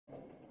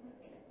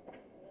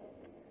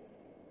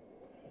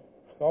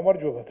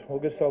გამარჯობათ,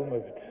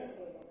 მოგესალმებით.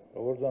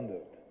 როგორ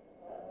ზანდებთ?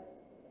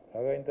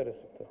 რა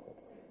გაინტერესებთ ახლა?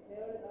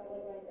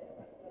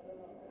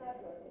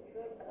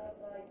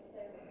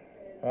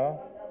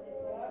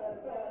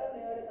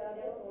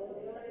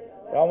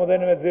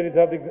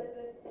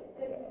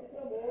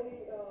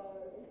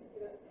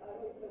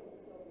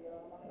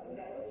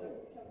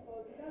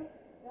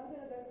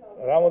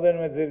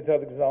 რამოდენიმე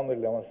ძირითადი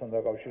გზავნილი ამასთან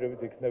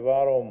დაკავშირებით იქნება,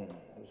 რომ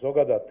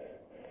ზოგადად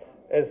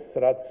ეს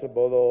რაც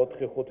ბოლო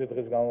 4-5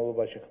 დღის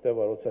განმავლობაში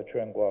ხდება, როცა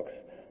ჩვენ გვაქვს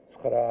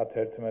 9,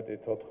 11,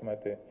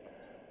 14,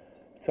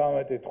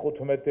 13,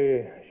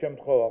 15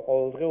 შემთხვევა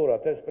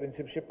ყოველდღიურად, ეს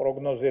პრინციპში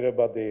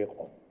პროგნოზირებადი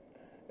იყო.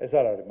 ეს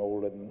არ არის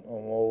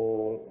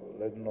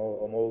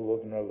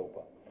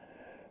მოულოდნელობა.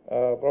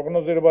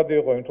 პროგნოზირებადი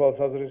იყო იმ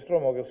თვალსაზრისით,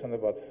 რომ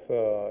მოგეხსენებათ,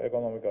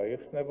 ეკონომიკა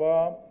იხსნება,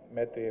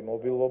 მეტი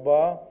მობილობა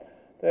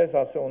და ეს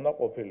ასე უნდა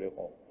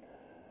ყოფილიყო.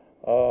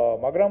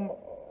 მაგრამ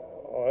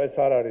ეს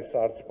არ არის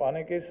არც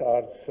პანიკის,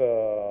 არც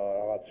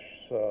რაღაც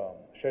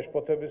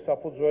შეშფოთების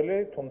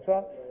საფუძველი, თუმცა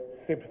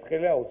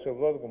სიფრთხილე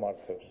აუცილებლად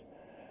გვმართებს.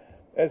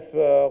 ეს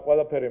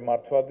ყველაფერი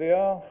მართვადია,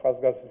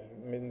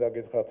 ხაზგასმინდა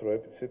გითხრათ, რომ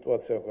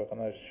ეპიდსიტუაცია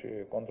ქვეყანაში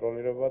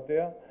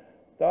კონტროლირებადია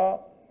და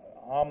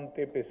ამ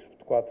ტიპის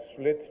ვთქვათ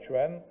სვლით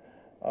ჩვენ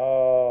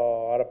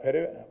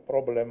არაფერი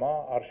პრობლემა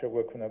არ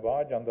შეგვექმნება,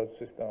 ჯანდაცვის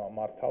სისტემა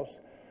მართავს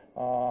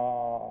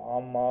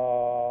ამ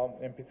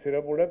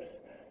ინფიცირებულებს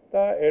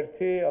და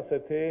ერთი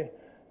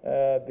ასეთი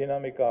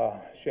დინამიკა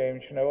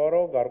შეიმჩნევა,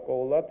 რომ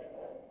გარკვეულად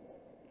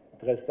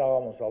დღეს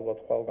საღამოს ალბათ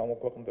ხვალ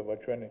გამოქვეყნდება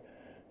ჩვენი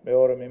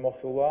მეორე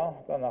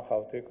მიმოხილვა და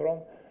ნახავთ იქ,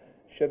 რომ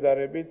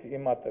შედარებით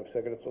იმატებს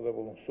ეგრეთ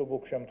წოდებულ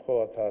მსუბუქ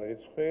შემთხვევათა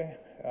რიცხვი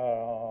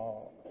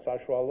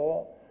საშუალო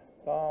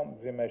და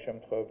მძიმე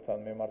შემთხვევებთან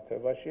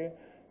მიმართებაში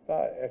და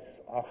ეს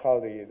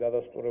ახალი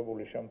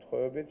დადასტურებული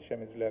შემთხვევებით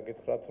შემიძლია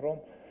გითხრათ,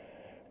 რომ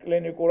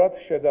კლინიკურად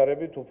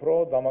შედარებით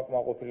უფრო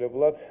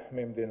დამაკმაყოფილებლად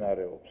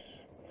მიმდინარეობს.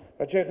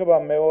 რაც შეეხება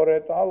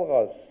მეორე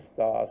ტალღას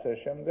და ასე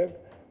შემდეგ,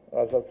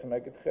 რასაც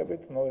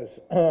მეკითხებით, ეს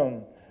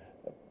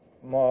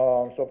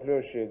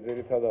მსოფლიოში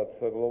ძირითადად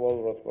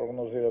გლობალურად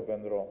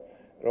პროგნოზირებენ, რომ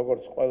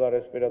როგორც ყველა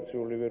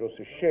რესპირაციული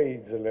ვირუსი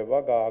შეიძლება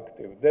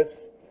გააქტივდეს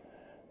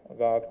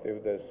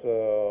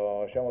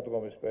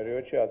შემოდგომის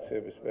პერიოდში,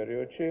 აციების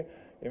პერიოდში,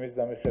 იმის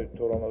დამიხედვით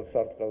თუ რომელ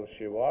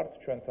სარტყელში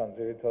ვართ, ჩვენთან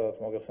ძირითადად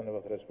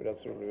მოგეხსენებათ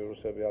რესპირაციული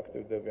ვირუსები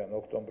აქტივდებიან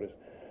ოქტომბრის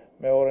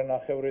მეორე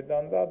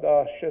ნახევრიდან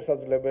და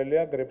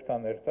შესაძლებელია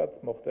გრიპთან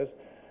ერთად მოხდეს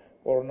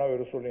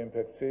კორონავირუსული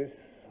ინფექციის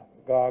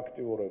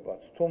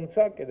გააქტიურებაც.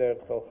 თუმცა კიდევ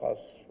ერთხელ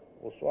ხაზს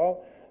უსვავ,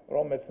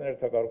 რომ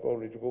მეცნიერთა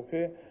გარკვეული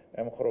ჯგუფი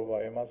ემხრობა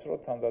იმას,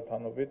 რომ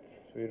თანდათანობით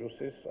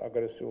ვირუსის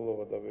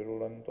აგრესიულობა და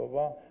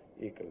ვირულენტობა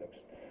იკლებს.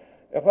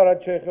 ეხლა რაც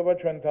შეეხება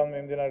ჩვენთან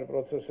მიმდინარე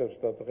პროცესებს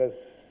და დღეს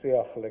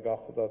სიახლე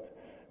გახდათ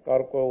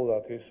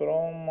გარკვეულად ის,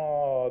 რომ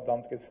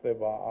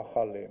დამტკიცდება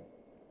ახალი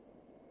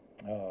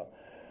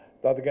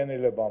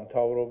დადგენილება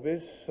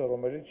მთავრობის,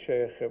 რომელიც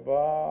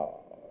შეეხება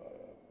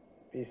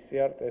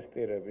PCR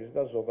ტესტირების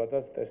და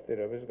ზოგადად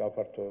ტესტირების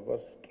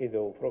გაფართოებას,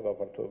 კიდევ უფრო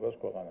გაფართოებას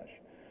ქვეყანაში.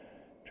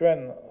 ჩვენ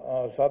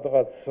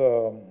სადღაც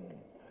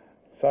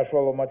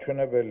საშუალო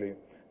მაჩვენებელი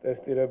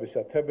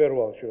ტესტირებისა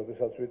თებერვალში,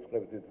 როდესაც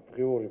ვიწყებდით,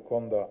 დღიური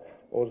ჰქონდა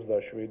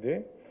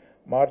 27,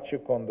 მარტში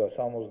ჰქონდა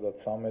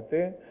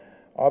 73,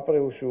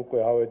 აპრილში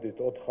უკვე ავედით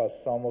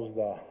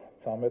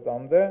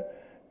 473-მდე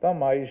და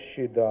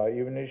მაისში და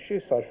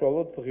ივნისში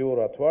საშუალოდ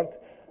დღიურად ვართ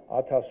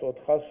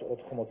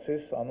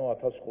 1480-ის, ანუ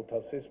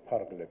 1500-ის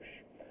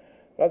ფარგლებში.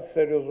 რაც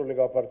სერიოზული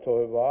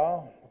გაფართოებაა,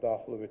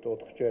 დაახლოებით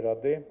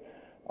 4-ჯერადი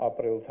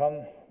აპრილთან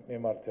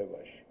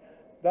მიმართებაში.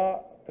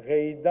 და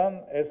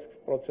დღეიდან ეს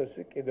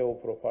პროცესი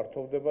კიდევ უფრო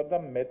ფართოვდება და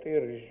მეტი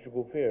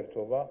რისკ-ჯგუფი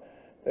ერთობა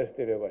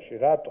ტესტირებაში.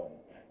 რატომ?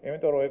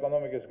 იმიტომ რომ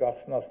ეკონომიკის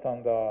გახსნასთან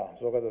და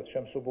ზოგადად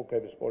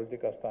შემსუბუქების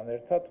პოლიტიკასთან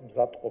ერთად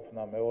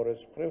მზადყოფნა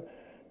მეორეს მხრივ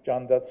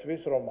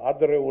ჯანდაცვის, რომ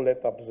ადრეულ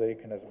ეტაპზე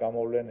იქნეს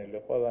გამოვლენილი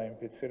ყველა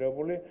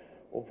ინფიცირებული,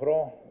 უფრო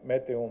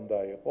მეტი უნდა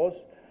იყოს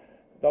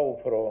და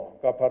უფრო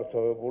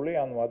გაფართოებული,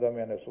 ანუ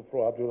ადამიანებს უფრო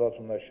ადვილად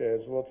უნდა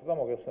შეეძლოთ და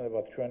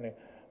მოგეხსენებათ ჩვენი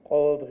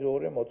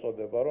ყოველდღიური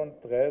მოწოდება, რომ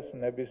დღეს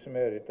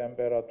ნებისმიერი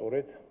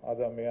ტემპერატურით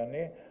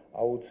ადამიანი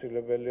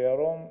აუცილებელია,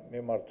 რომ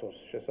მიმართოს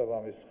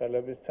შესაბამის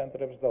ხელების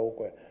ცენტრებს და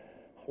უკვე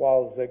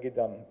ხვალ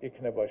ზეგიდან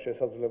იქნება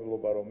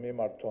შესაძლებლობა, რომ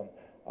მიმართონ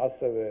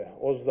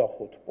ასევე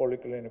 25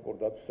 პოლიკლინიკურ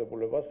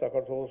დაწესებულებას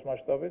საქართველოს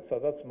მასშტაბით,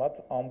 სადაც მათ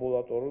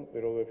ამბულატორულ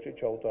პირობებში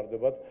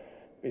ჩაუტარდებათ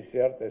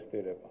PCR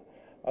ტესტირება.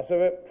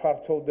 ასევე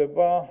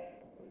ფართოვდება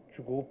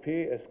ჯგუფი,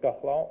 ეს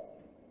გახლავ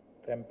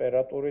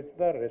ტემპერატურით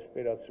და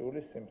რესპირაციული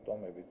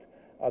სიმპტომებით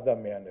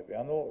ადამიანები,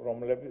 ანუ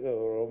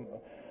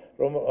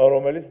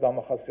რომელიც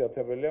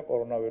დამახასიათებელია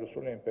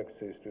კორონავირუსული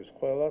ინფექციისთვის.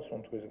 ყველა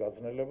სუნთქვის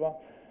გაძნელება,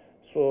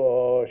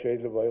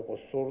 შეიძლება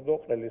იყოს სურდო,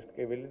 ყელის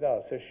ტკივილი და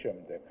ასე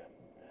შემდეგ.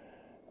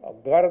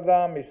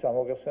 გარდა ამისა,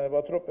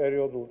 მოგეხსენებათ, რომ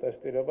პერიოდულ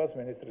ტესტირებას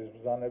მინისტრის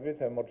ბრძანებით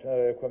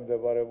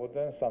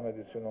ექვემდებარებოდნენ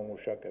სამედიცინო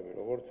მუშაკები,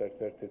 როგორც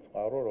ერთ-ერთი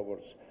წყარო,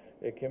 როგორც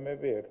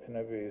ექიმები,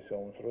 ექთნები, ისე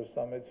უმცროსი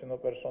სამედიცინო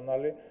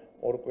პერსონალი,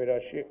 ორ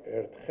კვირაში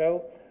ერთხელ.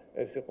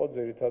 ეს იყო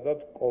ძირითადად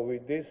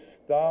კოვიდის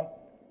და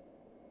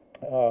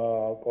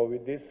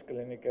კოვიდის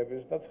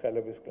კლინიკების და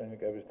ცხელების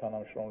კლინიკების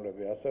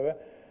თანამშრომლები, ასევე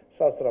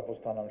სასწრაფოს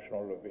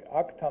თანამშრომლები.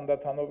 აქ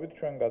თანდათანობით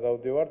ჩვენ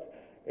გადავდივართ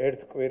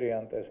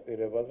ერთკვირიან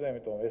ტესტირებაზე,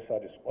 იმიტომ ეს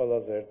არის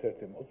ყველაზე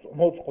ერთ-ერთი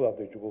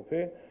მოწყვლადი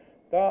ჯგუფი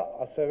და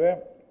ასევე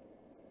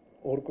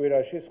ორ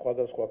კვირაში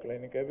სხვადასხვა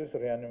კლინიკების,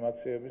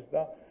 რეანიმაციების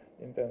და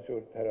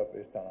ინტენსიური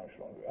თერაპიის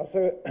თანამშრომლები.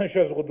 ასევე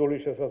შეზღუდული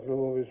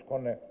შესაძლებლობის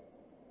მქონე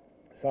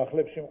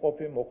სახლებში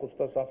მყოფი,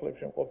 მოხუცთა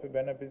სახლებში მყოფი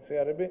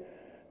ბენეფიციარები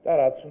და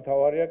რაც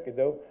მთავარია,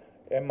 კიდევ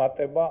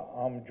ემატება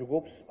ამ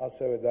ჯგუფს,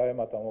 ასევე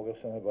დაემატა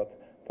მოგეხსენებათ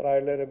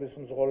ტრაილერების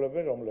მძღოლები,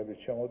 რომლებიც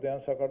შემოდიან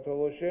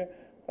საქართველოში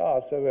და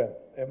ასევე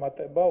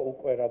ემატება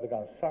უკვე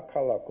რადგან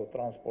საქალაქო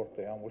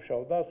ტრანსპორტი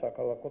ამუშავდა,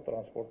 საქალაქო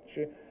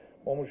ტრანსპორტში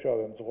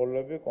მომუშავე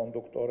მძღოლები,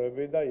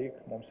 კონდუქტორები და იქ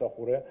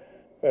მომსახურე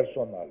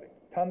პერსონალი.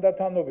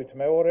 თანდათანობით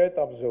მეორე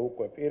ეტაპზე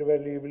უკვე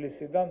 1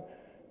 ივლისიდან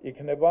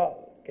იქნება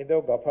კიდევ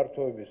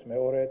გაფართოების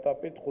მეორე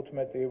ეტაპი,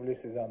 15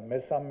 ივლისიდან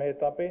მესამე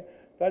ეტაპი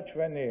და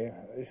ჩვენი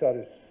ის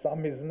არის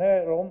სამიზნე,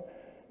 რომ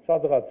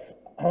სადღაც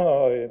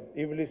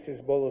ივლისის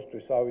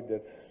ბოლოსთვის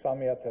ავიდეთ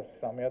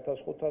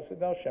 3000-3500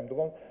 და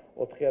შემდგომ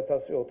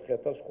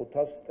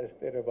 4000-4500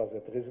 ტესტირებაზე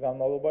დღის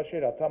განმავლობაში,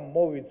 რათა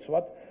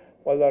მოვიცვათ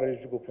ყველა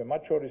ჯგუფი,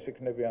 მათ შორის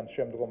იქნებიან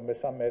შემდგომ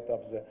მესამე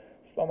ეტაპზე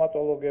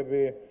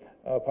სტომატოლოგები,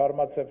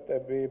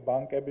 ფარმაცევტები,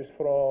 ბანკების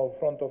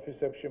ფრონტ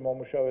ოფისებში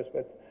მომუშავე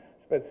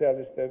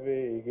სპეციალისტები,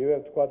 იგივე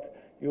ვთქვათ,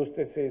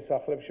 იუსტიციის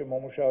სახლებში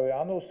მომუშავე,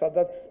 ანუ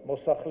სადაც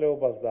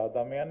მოსახლეობას და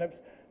ადამიანებს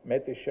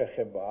მეტი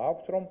შეხება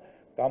აქვთ, რომ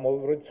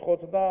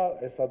გამოვრიცხოთ და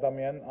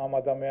ამ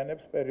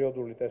ადამიანებს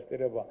პერიოდული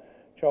ტესტირება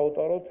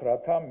ჩაუტაროთ,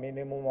 რათა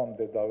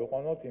მინიმუმამდე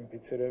დავიყვანოთ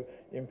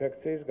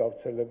ინფექციის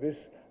გავრცელების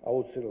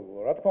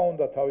აუცილებლობა. რა თქმა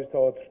უნდა,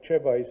 თავისთავად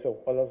რჩება ისევ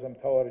ყველაზე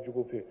მთავარი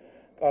ჯგუფი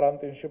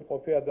კარანტინში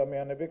მყოფი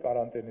ადამიანები,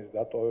 კარანტინის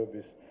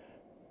დატოვების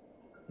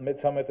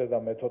მე-13 და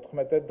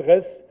მე-14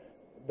 დღეს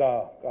და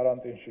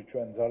კარანტინში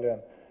ჩვენ ძალიან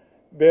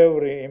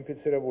ბევრი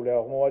ინფიცირებული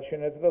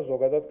აღმოვაჩინეთ და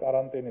ზოგადად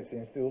კარანტინის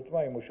ინსტიტუტმა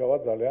იმუშავა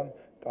ძალიან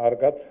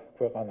კარგად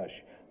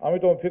ქვეყანაში.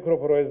 ამიტომ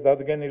ვფიქრობ, რომ ეს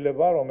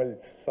დადგენილება,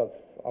 რომელიც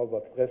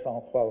ალბათ დღეს ან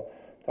ხვალ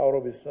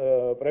მთავრობის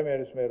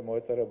პრემიერის მიერ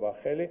მოეწერება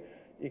ხელი,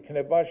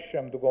 იქნება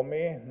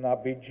შემდგომი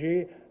ნაბიჯი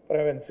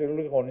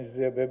პრევენციული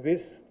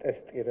ღონისძიებების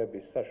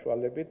ტესტირების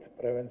საშუალებით,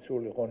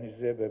 პრევენციული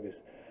ღონისძიებების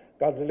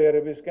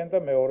გაძლიერებისკენ და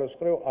მეორეს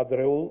მხრივ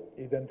ადრეულ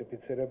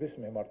იდენტიფიცირების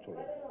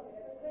მიმართულებით.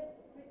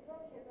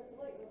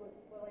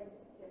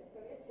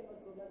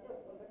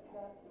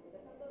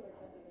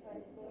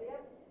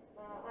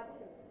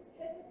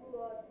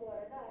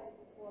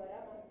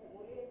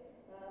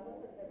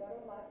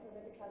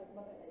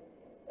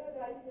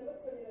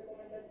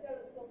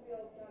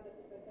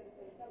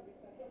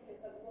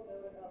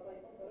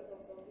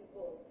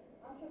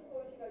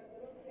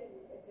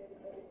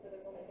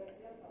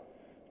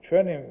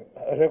 ჩვენი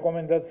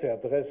რეკომენდაცია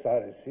დღეს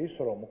არის ის,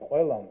 რომ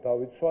ყველამ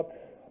დავიცვათ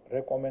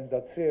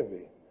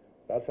რეკომენდაციები,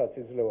 რასაც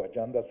იძლევა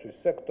ჯანდაცვის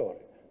სექტორი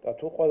და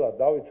თუ ყველა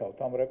დავიცავთ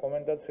ამ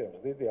რეკომენდაციებს,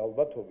 დიდი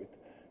ალბათობით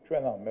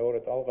ჩვენ ამ მეორე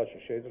ტალღაში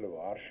შეიძლება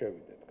არ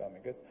შევიდეთ,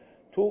 გამიგეთ.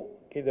 თუ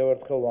კიდევ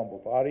ერთხელ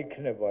ვამბობ, არ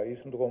იქნება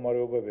ის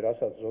მდგომარეობები,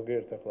 რასაც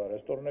ზოგიერთ ახლა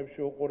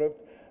რესტორნებში უყურებთ,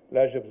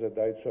 პლაჟებზე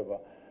დაიცვება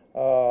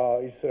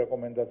ის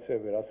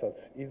რეკომენდაციები, რასაც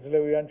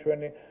იძლევიან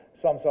ჩვენი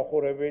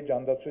სამსახურები,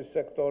 ჯანდაცვის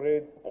სექტორი,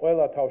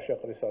 ყველა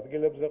თავშეყრის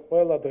ადგილებზე,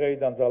 ყველა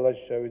დღეიდან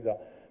ძალაში შევიდა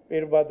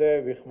პირბადე,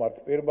 ვიხმართ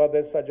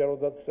პირბადეს საჯარო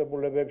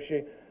დაწესებულებებში.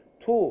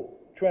 თუ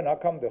ჩვენ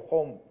აქამდე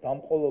ხომ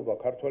დამყოლობა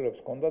ქართველებს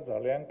ჰქონდა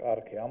ძალიან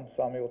კარგი ამ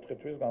 3-4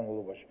 თვის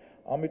განმავლობაში.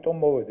 ამიტომ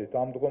მოვედით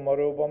ამ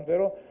მდგომარეობამდე,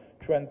 რომ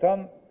ჩვენთან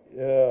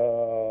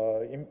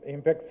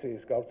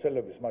ინფექციის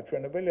გავრცელების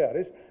მაჩვენებელი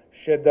არის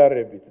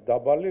შედარებით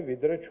დაბალი,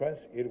 ვიდრე ჩვენს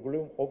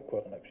ირგვლივ მყოფ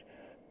ქვეყნებში.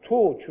 თუ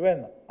ჩვენ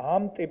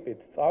ამ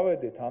ტიპით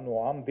წავედით, ანუ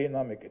ამ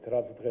დინამიკით,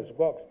 რაც დღეს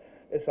გვაქვს,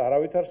 ეს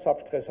არავითარ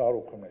საფრთხეს არ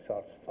უქმნის,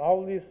 არც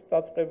სწავლის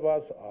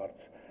დაწყებას, არც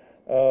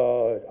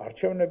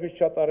არჩევნების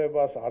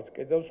ჩატარებას, არც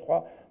კიდევ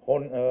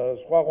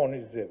სხვა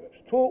ღონისძიებებს.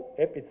 თუ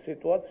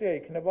ეპიდსიტუაცია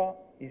იქნება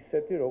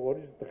ისეთი,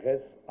 როგორც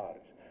დღეს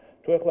არის.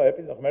 თუ ეხლა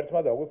ღმერთმა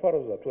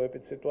დაგვიფაროს და თუ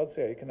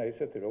ეპიდსიტუაცია იქნება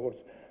ისეთი, როგორც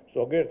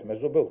ზოგიერთ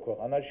მეზობელ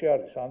ქვეყანაში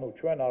არის, ანუ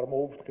ჩვენ არ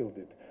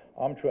მოუფრთხილდით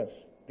ამ ჩვენს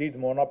დიდ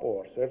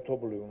მონაპოვარს,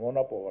 ერთობლივ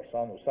მონაპოვარს,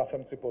 ანუ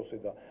სახელმწიფოსი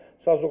და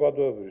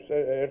საზოგადოების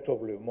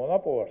ერთობლივ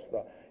მონაპოვარს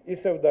და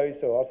ისევ და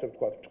ისევ, ასე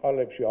ვთქვათ,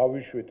 ჭყალებში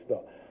ავიშვით და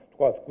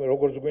ვთქვათ,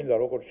 როგორც გვინდა,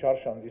 როგორც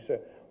ჩარშან,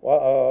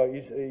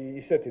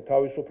 ისეთი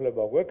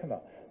თავისუფლება გვექნა,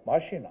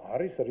 მაშინ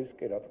არის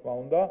რისკი, რა თქმა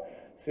უნდა,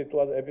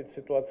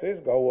 ეპიდსიტუაციის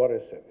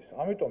გაუარესების.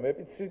 ამიტომ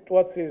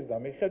ეპიდსიტუაციის და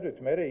მიხედვით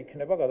მერე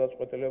იქნება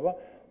გადაწყვეტილება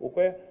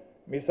უკვე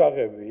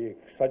მისაღები იქ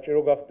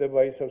საჭირო გახდება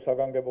ისევ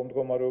საგანგებო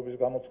მდგომარეობის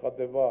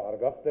გამოცხადება, არ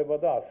გახდება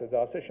და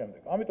ასე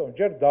შემდეგ. ამიტომ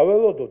ჯერ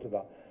დაველოდოთ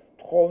და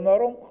თხოვნა,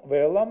 რომ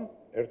ყველამ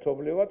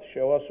ერთობლივად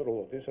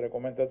შევასრულოთ ის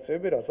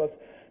რეკომენდაციები, რასაც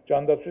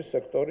ჯანდაცვის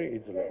სექტორი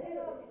იძლევა.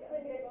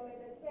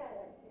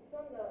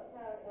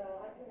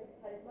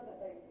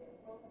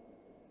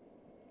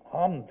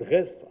 ამ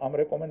დღეს ამ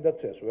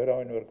რეკომენდაციას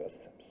ვერავინ ვერ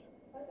გასცემს.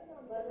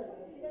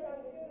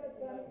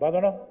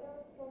 ბატონო?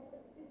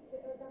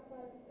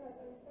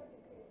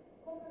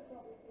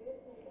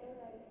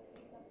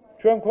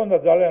 ჩვენ მქონდა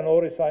ძალიან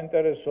ორი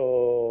საინტერესო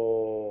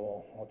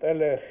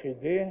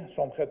ტელეხიდი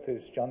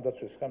სომხეთის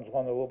ჯანდაცვის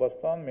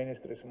ხელმძღვანელობასთან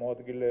მინისტრის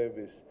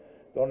მოადგილეების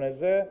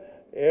დონეზე.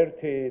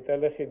 ერთი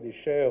ტელეხიდი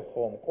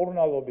შეეხო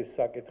მკურნალობის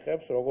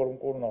საკითხებს, როგორ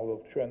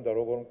მკურნალობთ ჩვენ და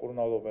როგორ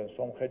მკურნალობენ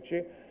სომხეთში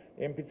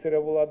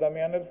ინფიცირებულ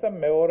ადამიანებს და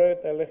მეორე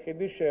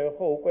ტელეხიდი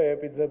შეეხო უკვე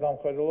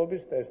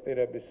ეპიდზედამხედველობის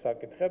ტესტირების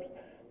საკითხებს,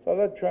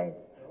 სადაც ჩვენ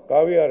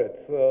გავიარეთ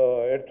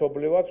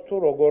ერთობლივად თუ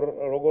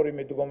როგორი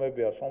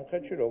მიდგომებია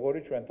სომხეთში, როგორი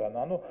ჩვენთან.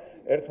 ანუ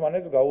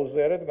ერთმანეთს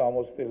გაუზიარეთ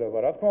გამოცდილება.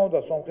 რა თქმა უნდა,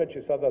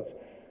 სომხეთში, სადაც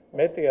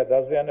მეტია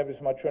დაზიანების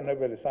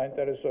მაჩვენებელი,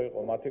 საინტერესო იყო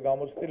მათი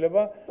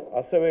გამოცდილება,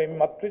 ასევე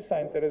იმათთვის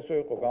საინტერესო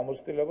იყო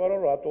გამოცდილება,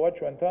 რომ რატოა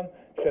ჩვენთან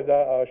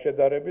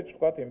შედარებით,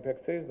 ვთქვათ,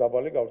 ინფექციის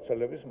დაბალი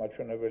გავრცელების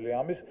მაჩვენებელი.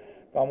 ამის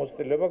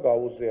გამოცდილება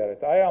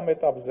გაუზიარეთ. აი ამ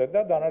ეტაპზე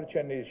და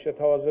დანარჩენი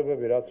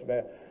შეთავაზებები, რაც მე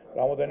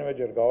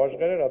რამოდენიმეჯერ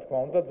გავაჟღერე, რა თქმა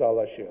უნდა,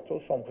 ძალაშია, თუ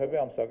სომხები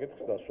ამ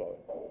საკითხს დასვავენ.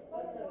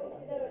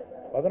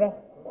 ბატონო?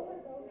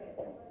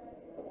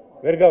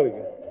 ვერ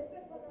გავიგე.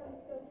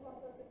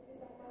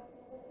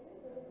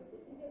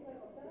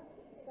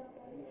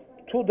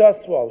 თუ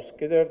დასვავს,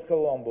 კიდევ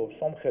ერთხელ ვამბობ,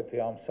 სომხეთი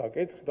ამ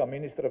საკითხს და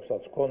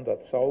მინისტრებსაც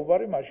ჰქონდათ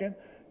საუბარი, მაშინ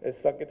ეს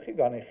საკითხი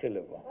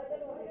განიხილება.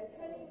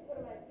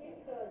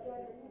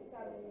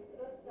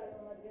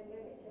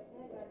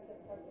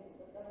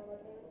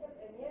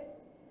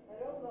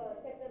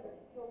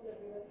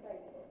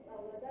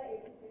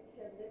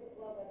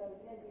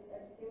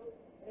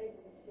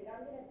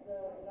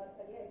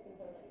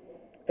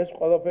 ეს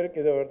ყველაფერი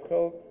კიდევ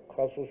ერთხელ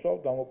ხაზს უსვავ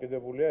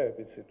დამოკიდებულია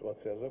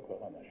ეპიდსიტუაციაზე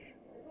ქვეყანაში.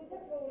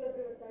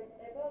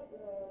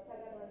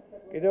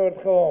 კიდევ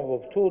ერთხელ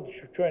ვამბობ, თუ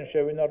ჩვენ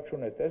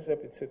შევინარჩუნეთ ეს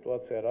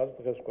ეპიდსიტუაცია, რაც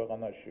დღეს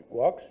ქვეყანაში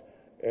გვაქვს,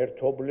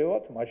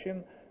 ერთობლივად, მაშინ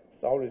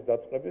სწავლის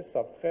დაწყების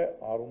საფრთხე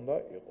არ უნდა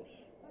იყოს.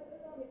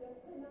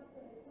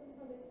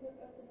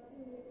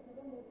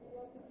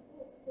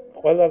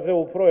 ყველაზე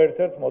უფრო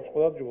ერთ-ერთ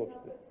მოწყვლად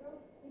ჯგუფზე.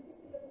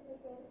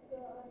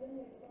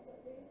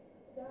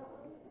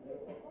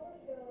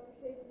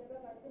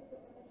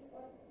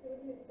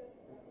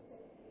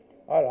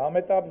 არა, ამ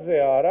ეტაპზე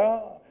არა,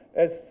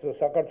 ეს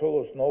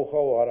საქართველოს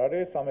ნოუ-ჰაუ არ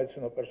არის,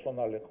 სამედიცინო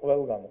პერსონალი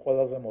ყველგან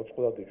ყველაზე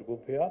მოწყვლადი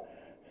ჯგუფია.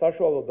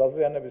 საშუალო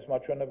დაზიანების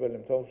მაჩვენებელი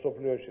მთელ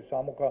მსოფლიოში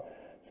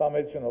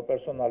სამედიცინო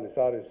პერსონალის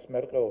არის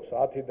მერყეობს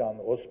 10-დან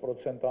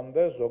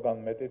 20%-მდე, ზოგან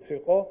მეტიც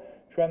იყო.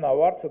 ჩვენ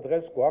ავართ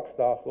დღეს გვაქვს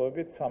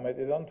დაახლოებით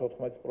 13-დან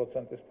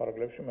 14%-ის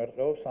ფარგლებში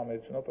მერყეობს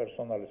სამედიცინო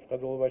პერსონალის.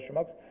 მხედველობაში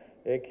მაქვს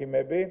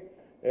ექიმები,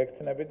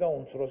 ექთნები და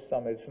უმცროსი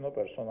სამედიცინო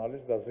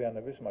პერსონალის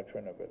დაზიანების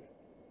მაჩვენებელი.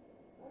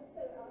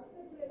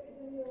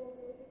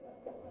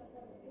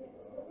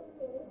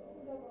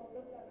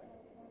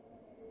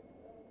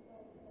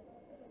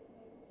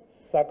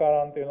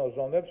 საკარანტინო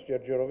ზონებს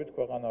ჯერჯერობით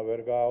ქვეყანა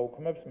ვერ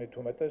გააუქმებს, მით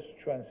უმეტეს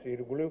ჩვენს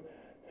ირგვლივ,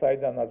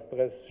 საიდანაც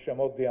დღეს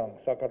შემოდიან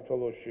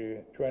საქართველოში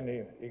ჩვენი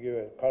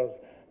იგივე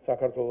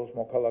საქართველოს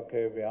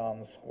მოქალაქეები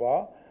ან სხვა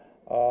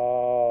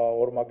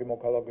ორმაგი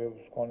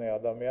მოქალაქეობის მქონე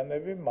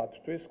ადამიანები,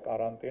 მათთვის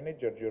კარანტინი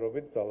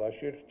ჯერჯერობით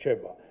ძალაში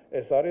რჩება.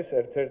 ეს არის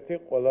ერთ-ერთი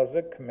ყველაზე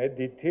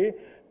ქმედითი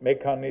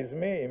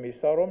მექანიზმი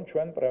იმისა, რომ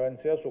ჩვენ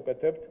პრევენციას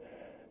უკეთებთ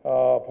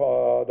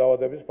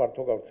დაავადების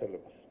ფართო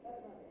გავრცელებას.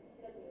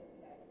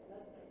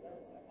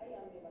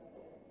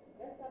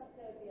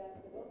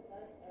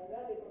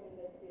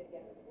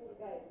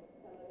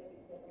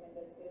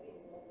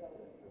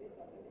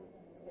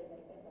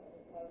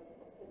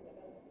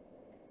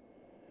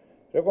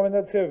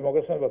 რეკომენდაციები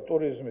მოგესალმებით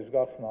ტურიზმის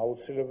გახსნა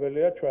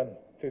აუცილებელია, ჩვენ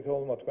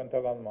თითოეულმა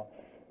თქვენთაგანმა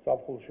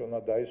საფხულში უნდა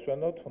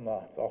დაისვენოთ, უნდა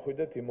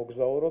წახვიდეთ,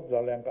 იმოგზაუროთ,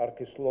 ძალიან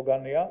კარგი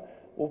სლოგანია,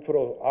 უფრო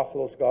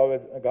ახლოს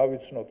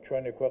გავიცნოთ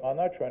ჩვენი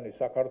ქვეყანა, ჩვენი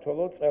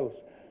საქართველო, წელს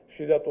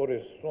შიდა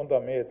ტურიზმს უნდა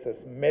მიეცეს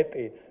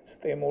მეტი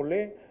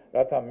სტიმული,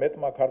 რათა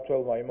მეტმა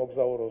ქართველმა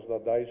იმოგზაუროს და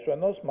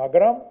დაისვენოს,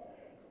 მაგრამ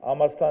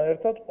ამასთან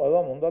ერთად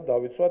ყველამ უნდა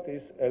დავიცვათ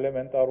ის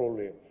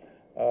ელემენტარული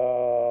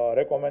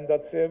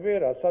რეკომენდაციები,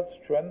 რასაც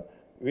ჩვენ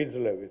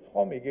ვიძლევით,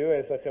 ხომ? იგივე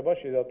ეს ეხება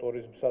შიდა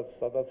ტურიზმსაც,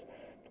 სადაც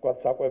თქვათ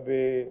საკვები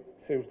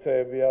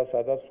სივრცეებია,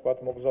 სადაც თქვათ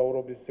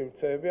მოგზაურობის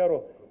სივრცეებია,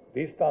 რომ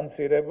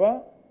დისტანცირება,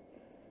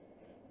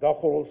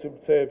 დახურულ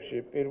სივრცეებში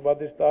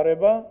პირბადის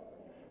ტარება,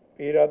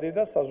 პირადი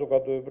და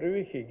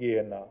საზოგადოებრივი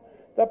ჰიგიენა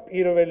და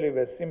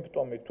პირველივე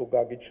სიმპტომი თუ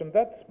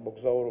გაგიჩნდათ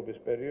მოგზაურობის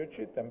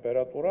პერიოდში,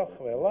 ტემპერატურა,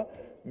 ხველა,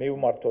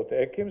 მივმართოთ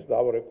ექიმს,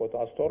 დავურეკოთ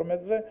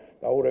 112-ზე,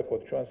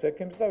 დავურეკოთ ჩვენს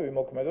ექიმს და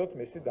ვიმოქმედოთ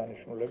მისი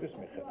დანიშნულების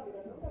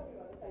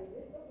მიხედვით.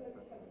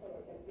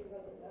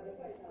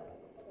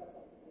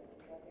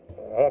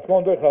 რა თქმა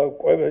უნდა, ხა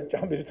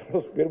ჭამის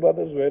დროს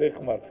პირბადას ვერ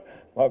ეხმართ,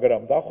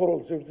 მაგრამ დახურულ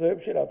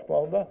სივრცეებში, რა თქმა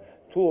უნდა,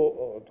 თუ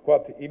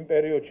თქვათ იმ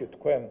პერიოდში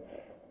თქვენ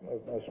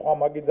სხვა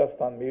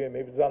მაგიდასთან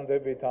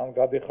მიბრძანდებით, ან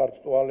გადიხართ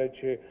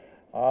ტუალეტში,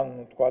 ან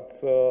თქვათ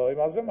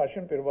იმაზე,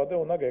 მაშინ პირბადე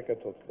უნდა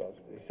გეკეთოთ და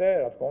ისე,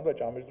 რა თქმა უნდა,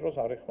 ჭამის დროს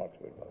არ ეხმართ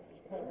პირბადას.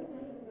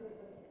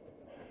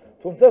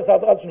 თუმცა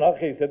სადღაც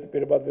ვნახე ისეთი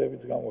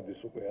პირბადეებიც გამოდის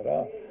უკვე რა.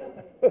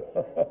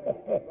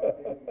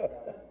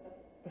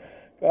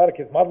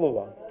 კარგით,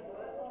 მადლობა.